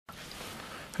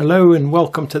Hello and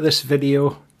welcome to this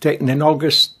video taken in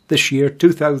August this year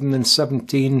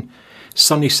 2017,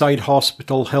 Sunnyside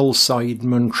Hospital, Hillside,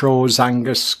 Montrose,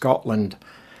 Angus, Scotland.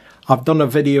 I've done a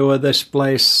video of this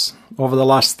place over the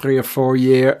last 3 or 4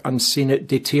 years and seen it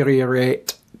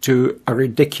deteriorate to a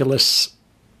ridiculous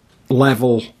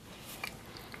level.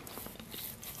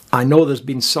 I know there's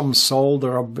been some sold,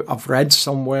 or I've read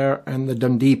somewhere in the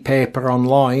Dundee paper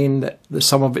online that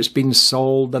some of it's been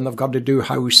sold and they've got to do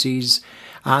houses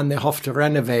and they have to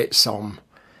renovate some.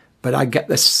 But I get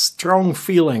this strong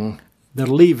feeling they're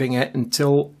leaving it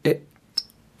until it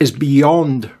is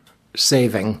beyond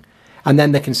saving. And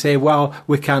then they can say, well,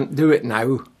 we can't do it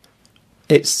now.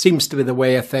 It seems to be the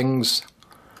way of things.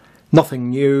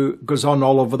 Nothing new goes on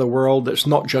all over the world. It's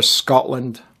not just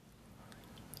Scotland.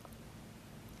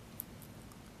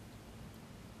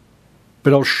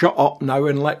 But I'll shut up now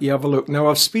and let you have a look. Now,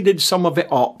 I've speeded some of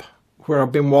it up where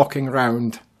I've been walking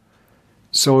around.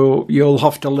 So you'll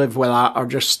have to live with that or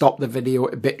just stop the video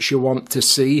at bits you want to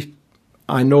see.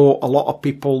 I know a lot of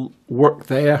people work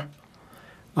there.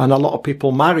 And a lot of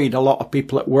people married a lot of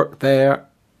people that work there.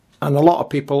 And a lot of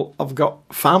people have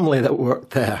got family that work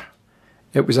there.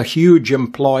 It was a huge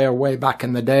employer way back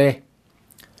in the day.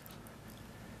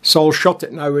 So I'll shut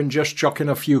it now and just chuck in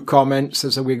a few comments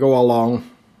as we go along.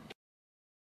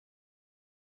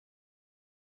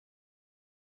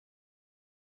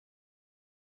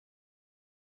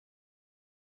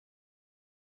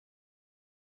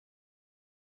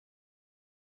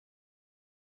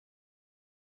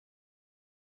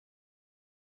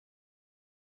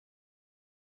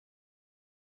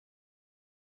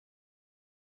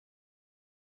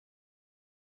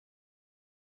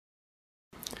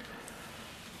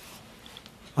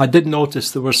 I did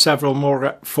notice there were several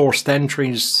more forced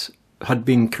entries had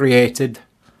been created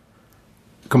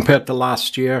compared to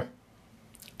last year.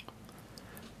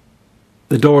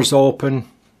 The door's open.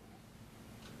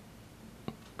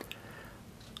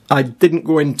 I didn't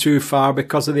go in too far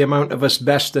because of the amount of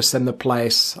asbestos in the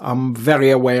place. I'm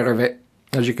very aware of it.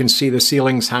 As you can see, the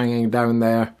ceiling's hanging down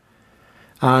there.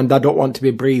 And I don't want to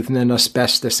be breathing in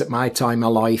asbestos at my time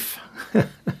of life.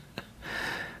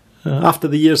 After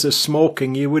the years of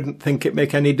smoking, you wouldn't think it'd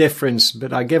make any difference,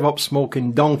 but I gave up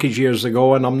smoking donkeys years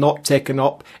ago and I'm not taking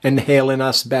up inhaling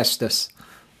asbestos.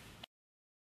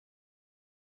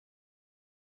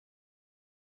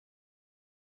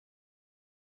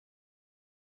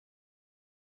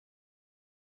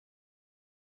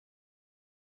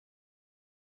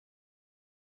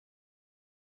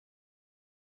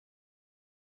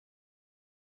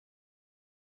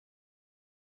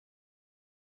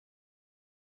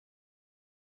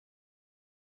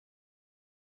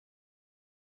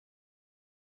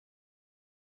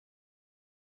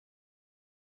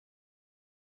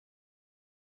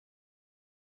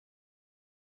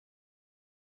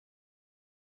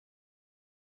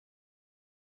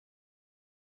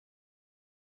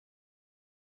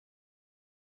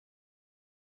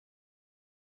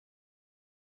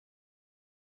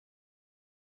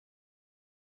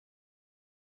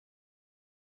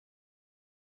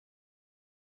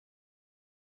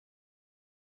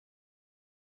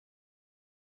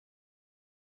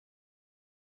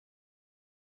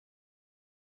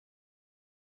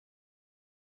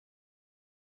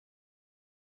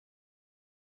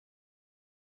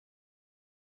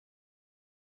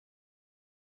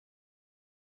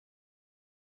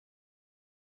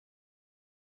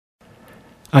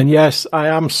 And yes, I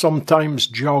am sometimes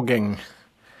jogging.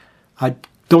 I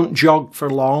don't jog for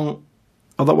long,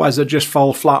 otherwise I just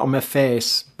fall flat on my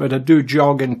face. But I do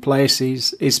jog in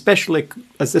places, especially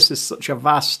as this is such a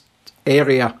vast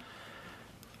area.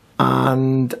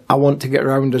 And I want to get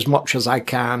around as much as I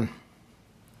can.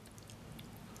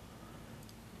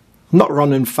 I'm not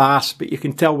running fast, but you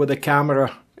can tell with the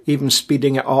camera, even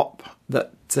speeding it up,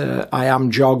 that I am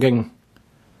jogging.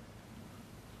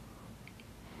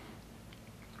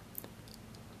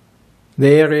 The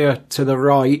area to the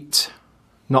right,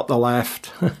 not the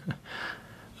left.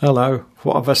 Hello,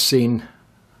 what have I seen?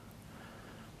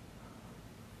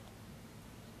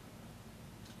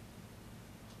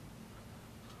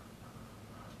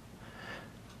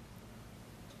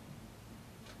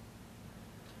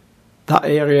 That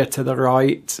area to the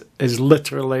right has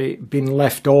literally been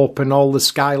left open. All the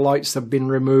skylights have been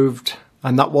removed,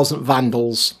 and that wasn't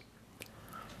vandals.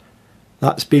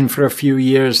 That's been for a few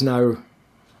years now.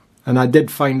 And I did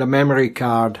find a memory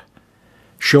card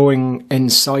showing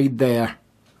inside there.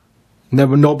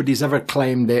 Nobody's ever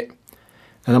claimed it.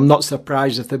 And I'm not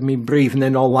surprised that they've been breathing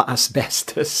in all that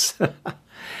asbestos.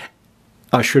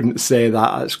 I shouldn't say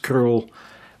that, that's cruel.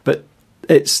 But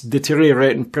it's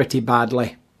deteriorating pretty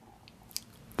badly.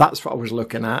 That's what I was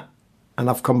looking at, and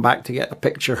I've come back to get a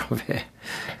picture of it.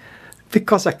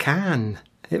 Because I can.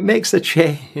 It makes a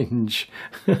change.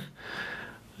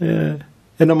 Yeah.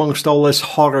 In amongst all this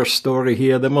horror story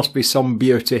here, there must be some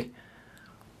beauty.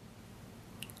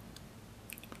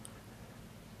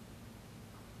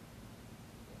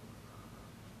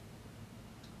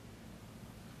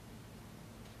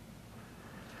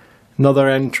 Another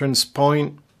entrance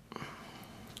point.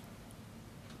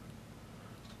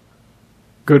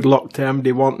 Good luck to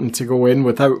anybody wanting to go in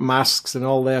without masks and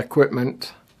all their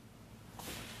equipment.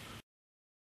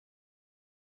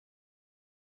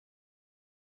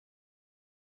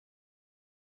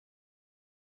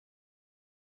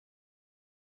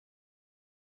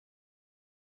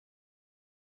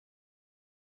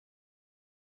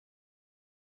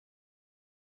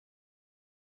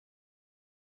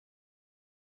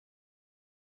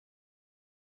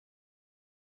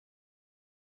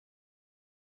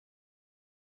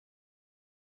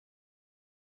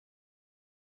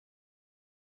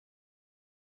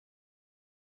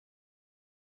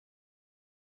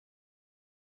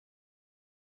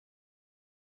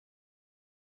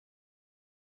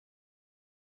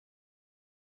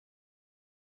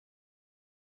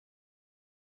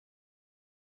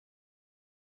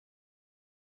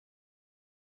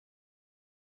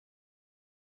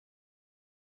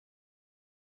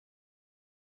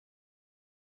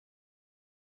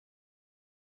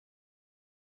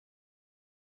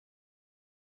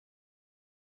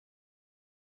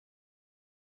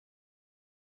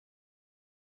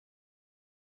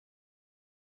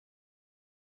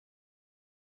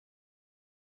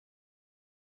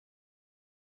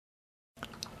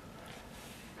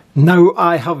 Now,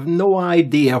 I have no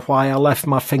idea why I left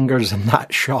my fingers in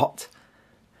that shot.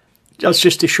 That's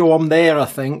just to show them there, I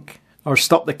think, or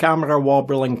stop the camera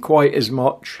wobbling quite as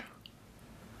much.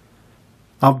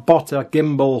 I've bought a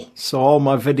gimbal, so all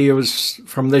my videos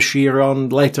from this year on,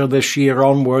 later this year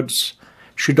onwards,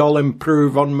 should all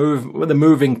improve on the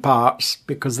moving parts,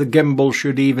 because the gimbal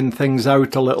should even things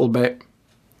out a little bit.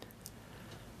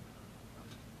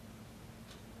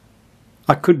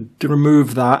 I could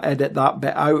remove that, edit that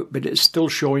bit out, but it's still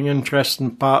showing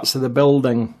interesting parts of the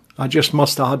building. I just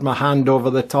must have had my hand over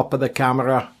the top of the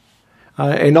camera.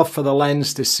 Enough for the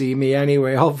lens to see me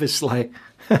anyway, obviously.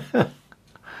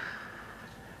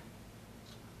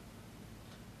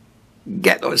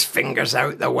 Get those fingers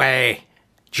out the way,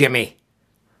 Jimmy.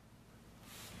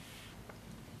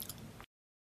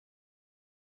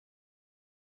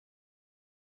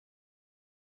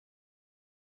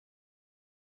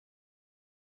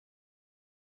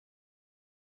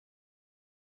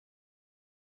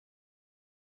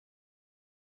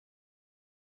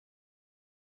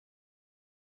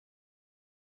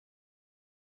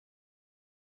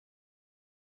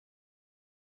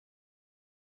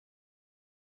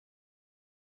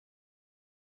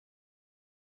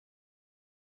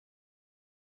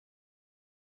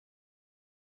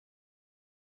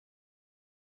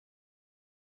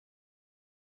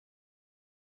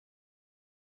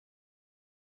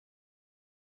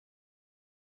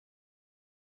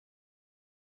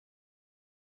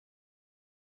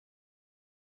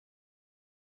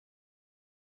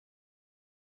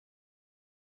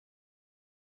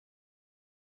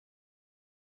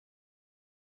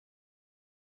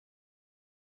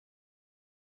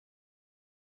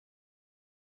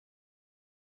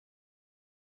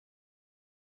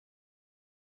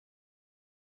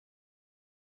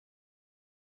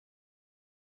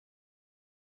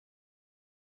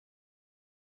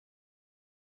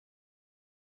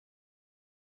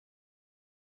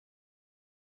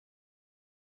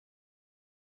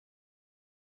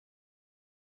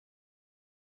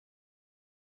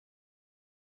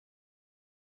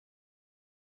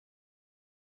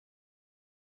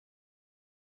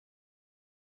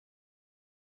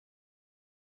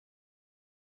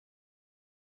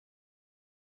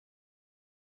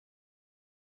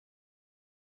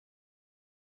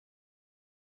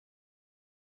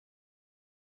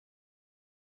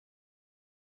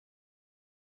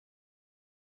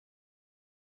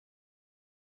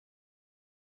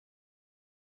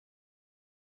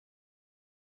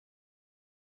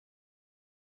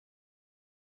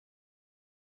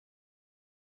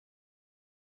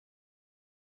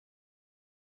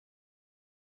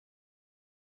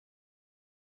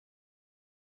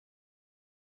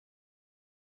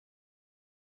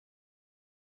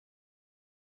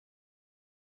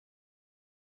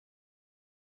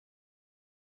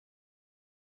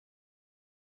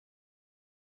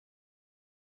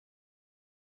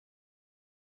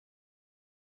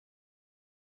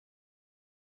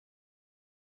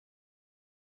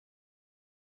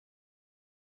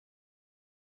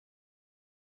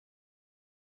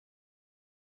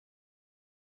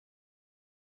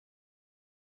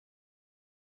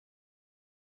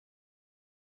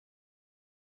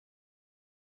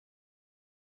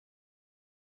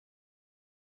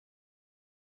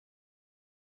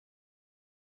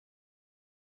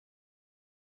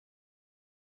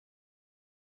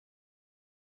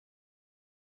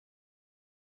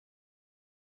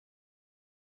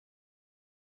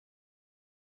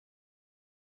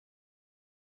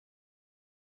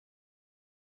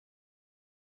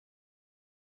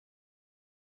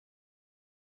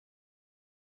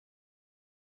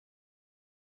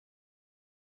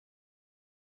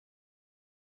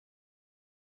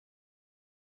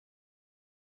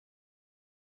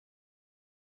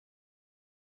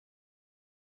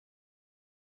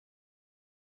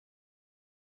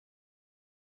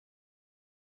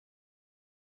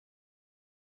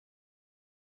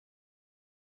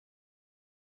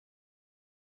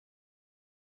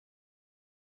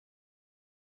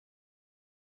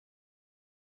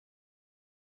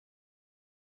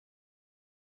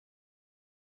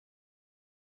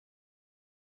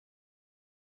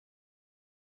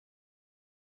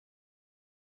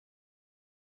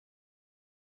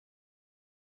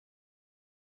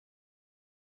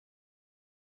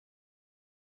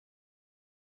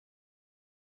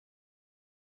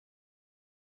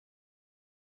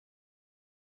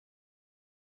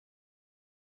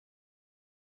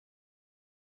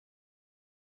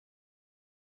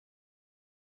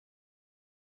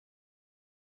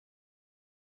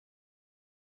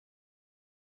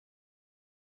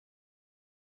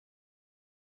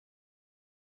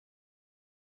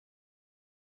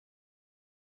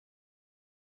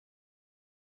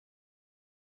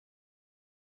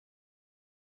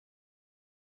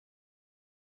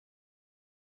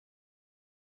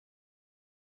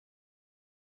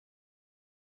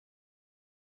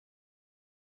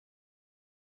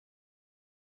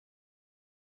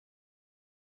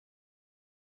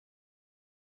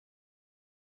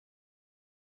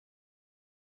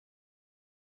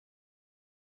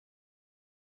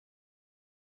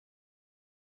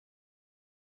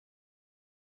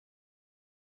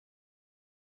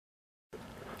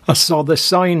 I saw the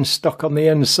sign stuck on the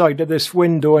inside of this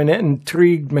window and it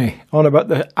intrigued me, on about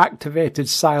the activated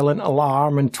silent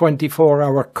alarm and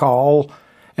 24-hour call,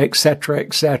 etc.,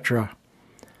 etc.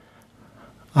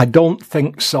 I don't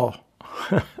think so.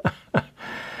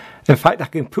 In fact, I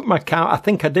can put my I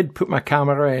think I did put my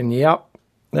camera in. Yep,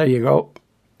 there you go.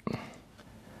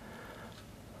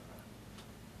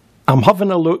 I'm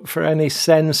having a look for any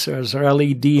sensors or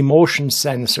LED motion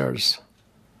sensors.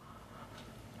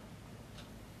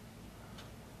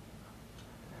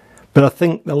 But I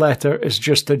think the letter is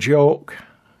just a joke,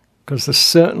 because there's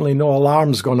certainly no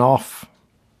alarms gone off.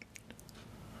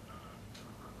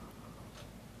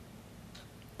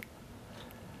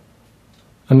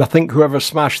 And I think whoever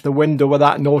smashed the window with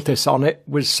that notice on it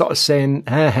was sort of saying,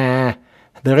 ha,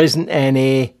 there isn't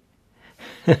any.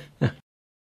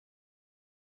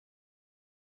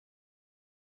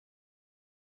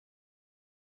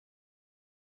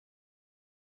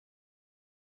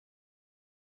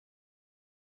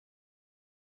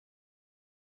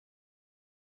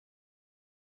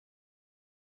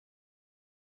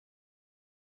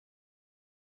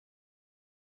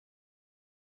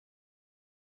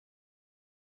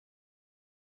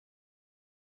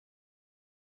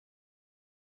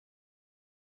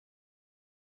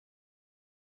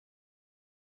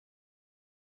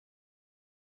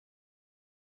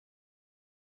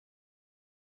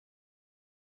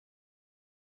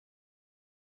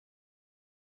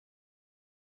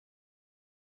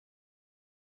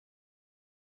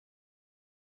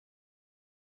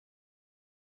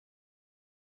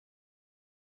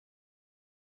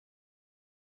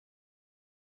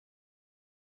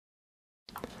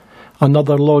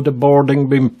 Another load of boarding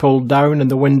being pulled down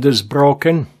and the windows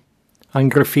broken,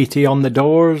 and graffiti on the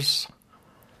doors.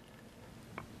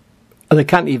 And they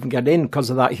can't even get in because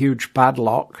of that huge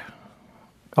padlock.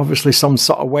 Obviously some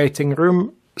sort of waiting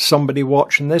room. Somebody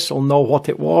watching this will know what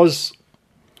it was.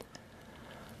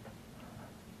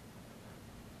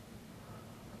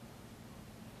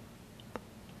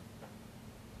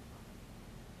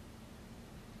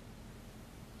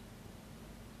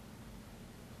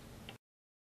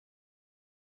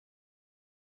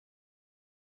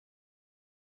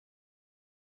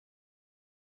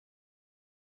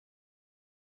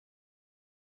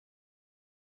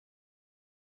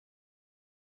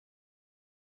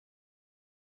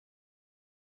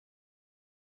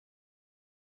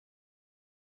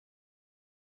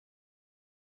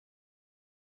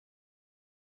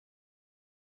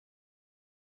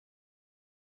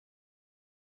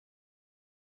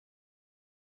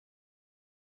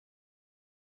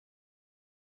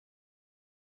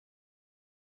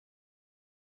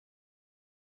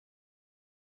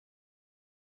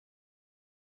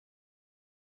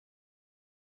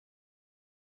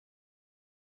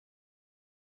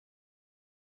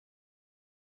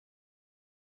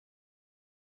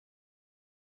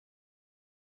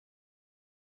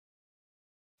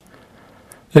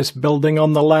 This building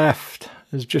on the left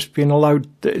has just been allowed,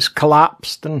 it's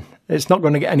collapsed, and it's not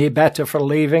going to get any better for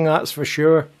leaving, that's for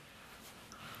sure.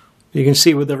 You can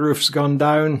see where the roof's gone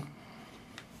down.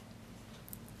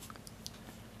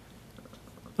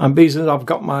 And because I've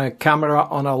got my camera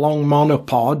on a long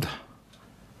monopod,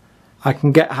 I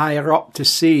can get higher up to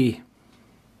see.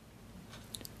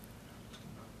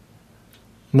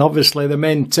 And obviously the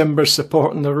main timbers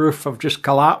supporting the roof have just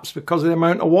collapsed because of the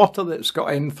amount of water that's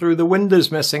got in through the windows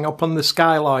missing up on the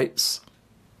skylights.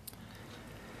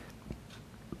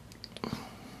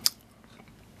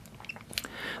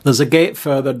 There's a gate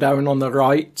further down on the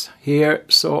right here,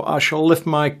 so I shall lift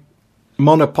my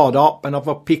monopod up and have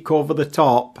a peek over the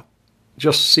top.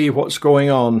 Just see what's going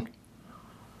on.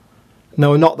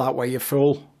 No, not that way, you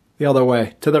fool. The other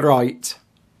way, to the right.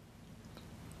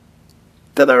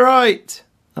 To the right!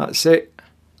 That's it.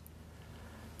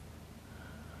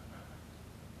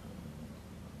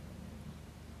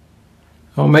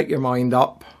 Oh, make your mind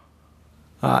up.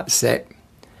 That's it.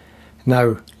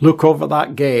 Now, look over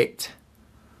that gate.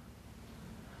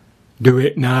 Do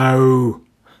it now.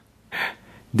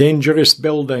 Dangerous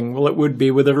building. Well, it would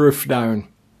be with the roof down.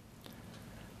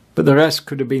 But the rest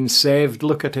could have been saved.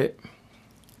 Look at it.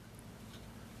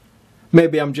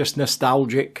 Maybe I'm just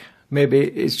nostalgic. Maybe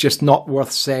it's just not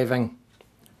worth saving.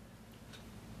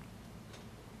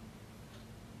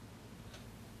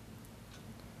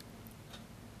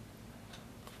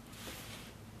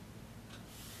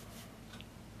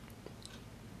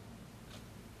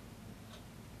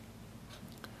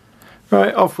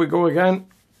 Right, off we go again.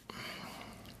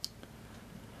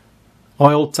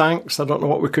 Oil tanks, I don't know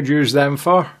what we could use them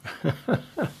for.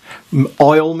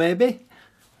 Oil maybe?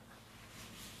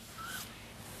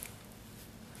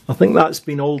 I think that's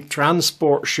been old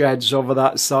transport sheds over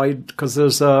that side, because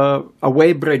there's a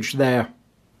weighbridge there.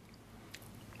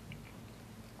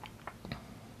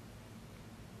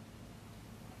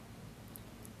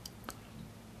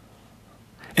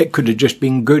 It could have just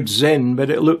been goods in, but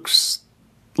it looks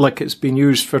like it's been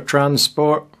used for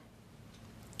transport.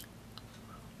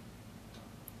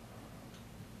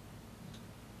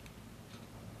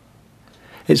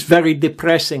 It's very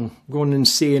depressing going and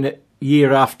seeing it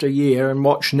year after year and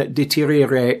watching it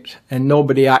deteriorate and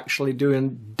nobody actually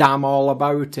doing damn all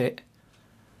about it.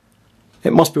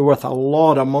 It must be worth a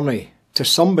lot of money to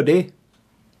somebody.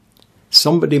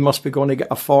 Somebody must be going to get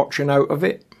a fortune out of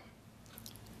it.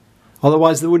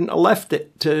 Otherwise they wouldn't have left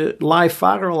it to lie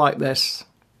fallow like this.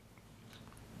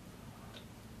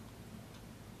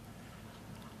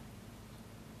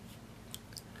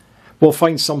 We'll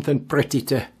find something pretty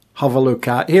to have a look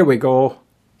at. Here we go.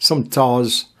 Some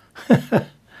tawse.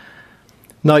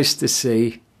 Nice to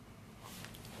see.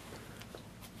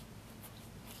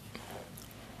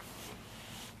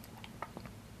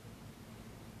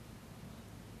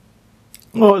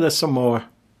 Oh, there's some more.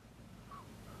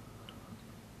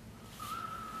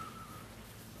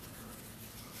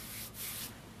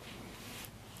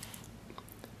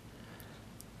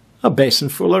 A basin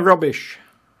full of rubbish.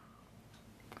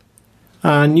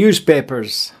 And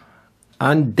newspapers.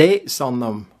 And dates on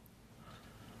them.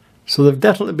 So they've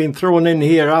definitely been thrown in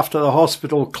here after the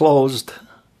hospital closed.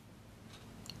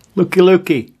 Looky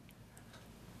looky.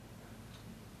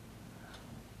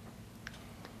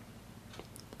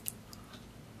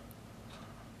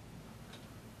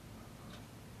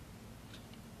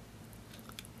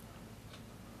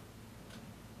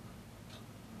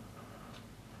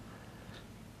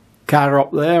 Car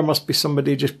up there, must be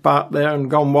somebody just parked there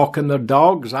and gone walking their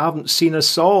dogs. I haven't seen a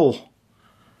soul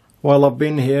while I've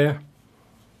been here.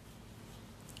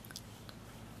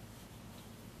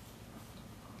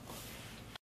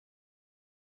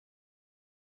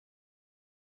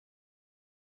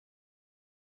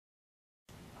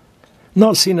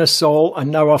 Not seen a soul,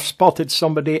 and now I've spotted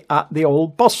somebody at the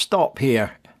old bus stop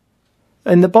here,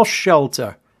 in the bus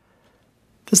shelter.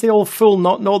 Does the old fool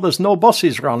not know there's no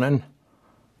buses running?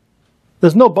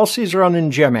 There's no buses running,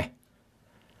 Jimmy.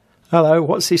 Hello,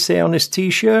 what's he say on his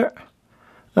t-shirt?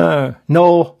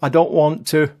 No, I don't want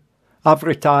to. I've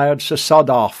retired, so sod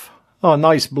off. Oh,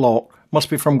 nice bloke. Must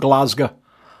be from Glasgow.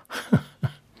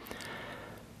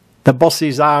 The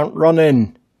buses aren't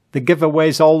running. The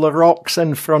giveaway's all the rocks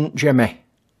in front, Jimmy.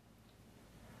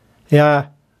 Yeah,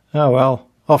 oh well,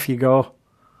 off you go.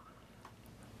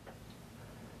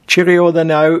 Cheerio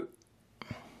then out.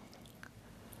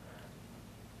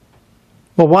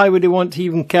 Well, why would he want to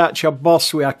even catch a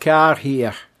bus with a car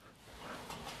here?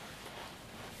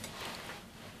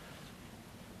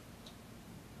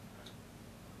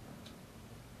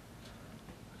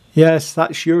 Yes,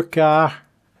 that's your car.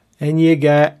 In you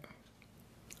get.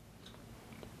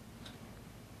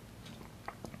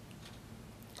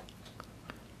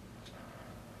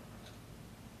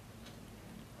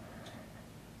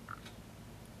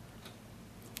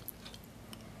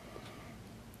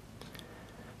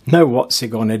 Now what's he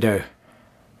going to do?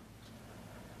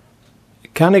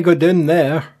 Can he go down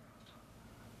there?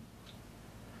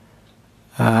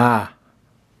 Ah,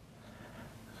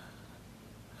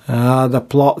 the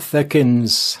plot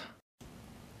thickens.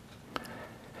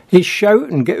 He's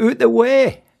shouting, get out the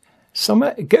way.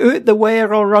 Get out the way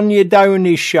or I'll run you down,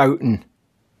 he's shouting.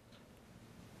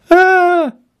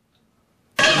 Ah!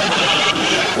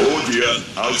 Oh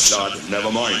dear, outside, never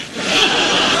mind.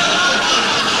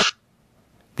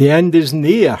 The end is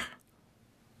near.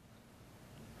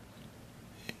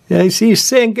 Yeah, he's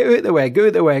saying, get out the way, go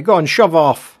out the way, go on, shove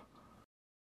off.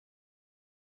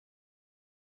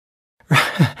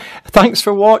 Thanks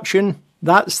for watching.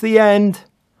 That's the end.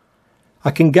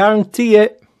 I can guarantee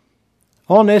it.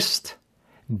 Honest.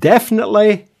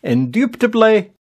 Definitely. Indubitably.